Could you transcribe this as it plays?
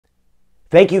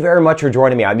Thank you very much for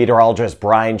joining me. I'm meteorologist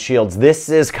Brian Shields. This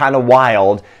is kind of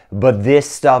wild, but this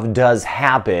stuff does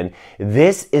happen.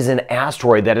 This is an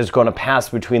asteroid that is going to pass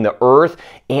between the Earth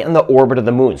and the orbit of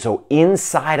the moon. So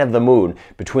inside of the moon,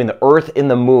 between the Earth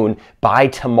and the moon, by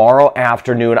tomorrow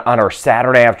afternoon, on our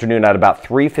Saturday afternoon at about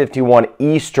 3:51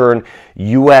 Eastern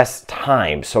U.S.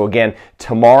 time. So again,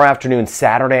 tomorrow afternoon,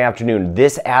 Saturday afternoon,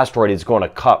 this asteroid is going to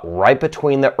cut right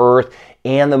between the Earth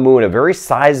and the moon, a very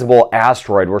sizable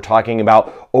asteroid. We're talking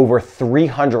about over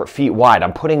 300 feet wide.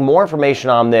 I'm putting more information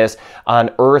on this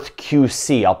on Earth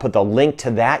QC. I'll put the link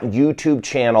to that YouTube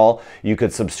channel. You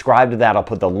could subscribe to that. I'll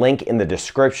put the link in the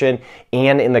description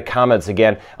and in the comments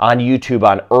again on YouTube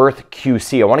on Earth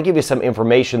QC. I want to give you some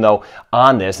information though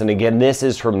on this. And again, this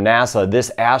is from NASA.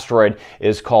 This asteroid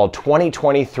is called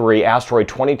Asteroid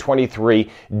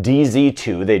 2023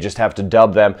 DZ2. They just have to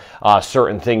dub them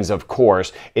certain things, of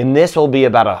course. And this will be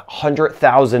about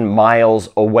 100,000 miles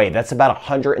away. That's about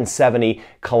 170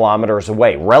 kilometers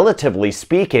away. Relatively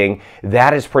speaking,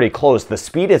 that is pretty close. The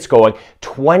speed it's going,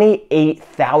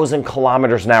 28,000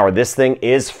 kilometers an hour. This thing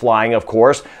is flying, of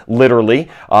course, literally.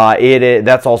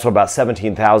 That's also about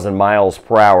 17,000 miles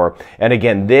per hour. And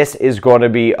again, this is going to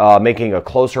be making a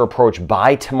closer approach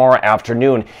by tomorrow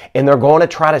afternoon. And they're going to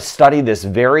try to study this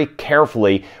very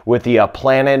carefully with the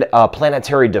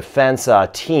planetary defense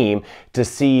team to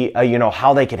see,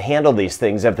 how they can handle these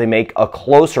things if they make a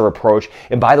closer approach.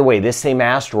 And by the way, this same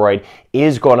asteroid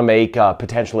is going to make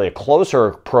potentially a closer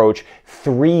approach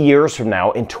 3 years from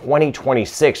now in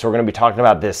 2026. So we're going to be talking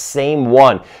about this same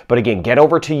one. But again, get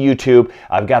over to YouTube.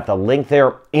 I've got the link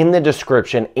there in the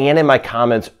description and in my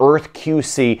comments, Earth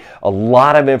QC, a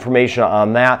lot of information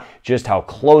on that, just how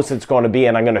close it's going to be.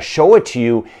 And I'm going to show it to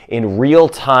you in real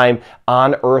time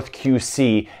on Earth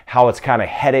QC, how it's kind of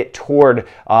headed toward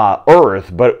Earth,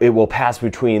 but it will pass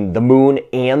between the moon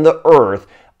and the Earth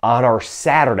on our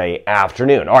Saturday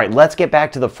afternoon. All right, let's get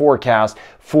back to the forecast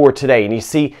for today. And you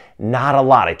see, not a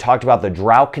lot. I talked about the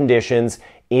drought conditions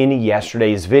in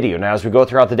yesterday's video. Now, as we go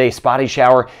throughout the day, spotty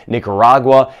shower,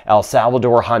 Nicaragua, El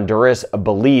Salvador, Honduras,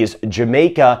 Belize,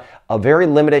 Jamaica, a very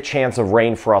limited chance of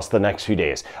rain for us the next few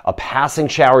days. A passing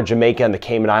shower, Jamaica and the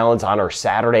Cayman Islands on our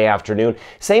Saturday afternoon.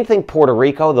 Same thing, Puerto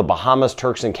Rico, the Bahamas,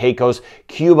 Turks and Caicos,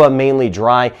 Cuba, mainly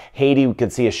dry. Haiti, we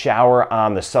could see a shower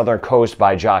on the southern coast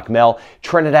by Jacmel.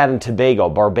 Trinidad and Tobago,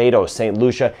 Barbados, St.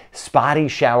 Lucia, spotty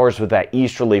showers with that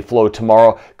easterly flow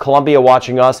tomorrow. Colombia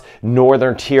watching us,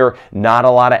 northern tier, not a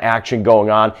lot of action going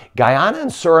on. Guyana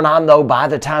and Suriname, though, by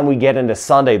the time we get into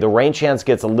Sunday, the rain chance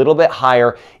gets a little bit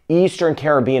higher. Eastern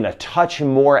Caribbean, a touch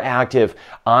more active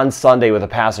on Sunday with a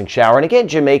passing shower. And again,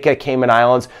 Jamaica, Cayman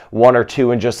Islands, 1 or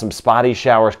 2, and just some spotty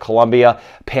showers. Colombia,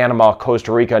 Panama,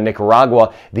 Costa Rica,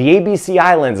 Nicaragua. The ABC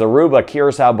Islands, Aruba,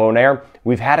 Curacao, Bonaire.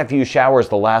 We've had a few showers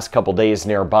the last couple days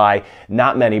nearby,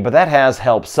 not many, but that has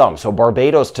helped some. So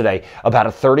Barbados today, about a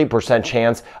 30%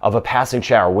 chance of a passing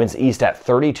shower. Winds east at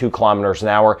 32 kilometers an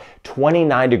hour,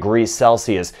 29 degrees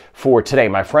Celsius for today.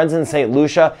 My friends in St.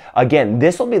 Lucia, again,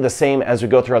 this will be the same as we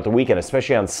go throughout the weekend,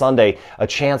 especially on Sunday, a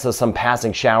chance of some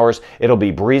passing showers. It'll be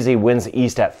breezy, winds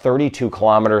east at 32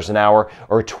 kilometers an hour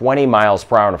or 20 miles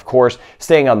per hour. And of course,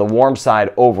 staying on the warm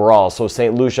side overall. So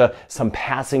St. Lucia, some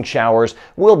passing showers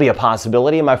will be a possibility.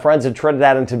 And my friends in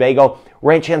Trinidad and Tobago,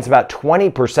 rain chance about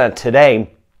 20% today.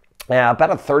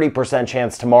 About a 30%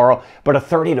 chance tomorrow, but a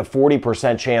 30 to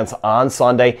 40% chance on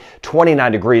Sunday.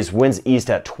 29 degrees, winds east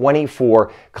at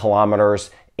 24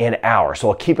 kilometers an hour. So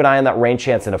I'll keep an eye on that rain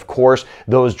chance and, of course,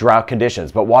 those drought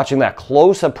conditions. But watching that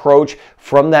close approach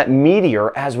from that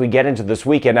meteor as we get into this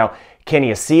weekend. Now, can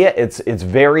you see it? It's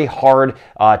very hard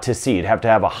to see. You'd have to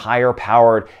have a higher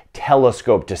powered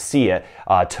telescope to see it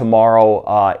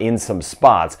tomorrow in some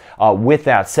spots. With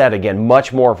that said, again,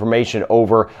 much more information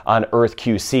over on Earth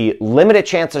QC. Limited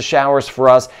chance of showers for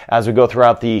us as we go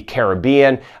throughout the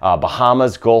Caribbean,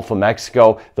 Bahamas, Gulf of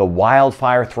Mexico. The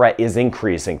wildfire threat is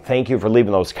increasing. Thank you for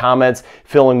leaving those comments,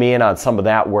 filling me in on some of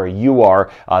that where you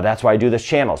are. That's why I do this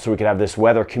channel, so we can have this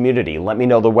weather community. Let me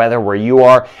know the weather where you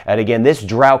are. And again, this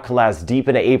drought can last deep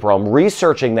into April. I'm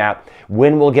researching that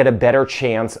when we'll get a better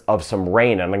chance of some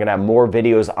rain. And I'm going to have more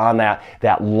videos on that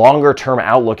longer term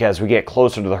outlook as we get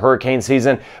closer to the hurricane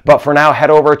season. But for now, head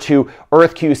over to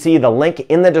Earth QC, the link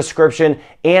in the description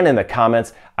and in the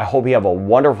comments. I hope you have a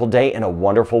wonderful day and a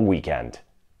wonderful weekend.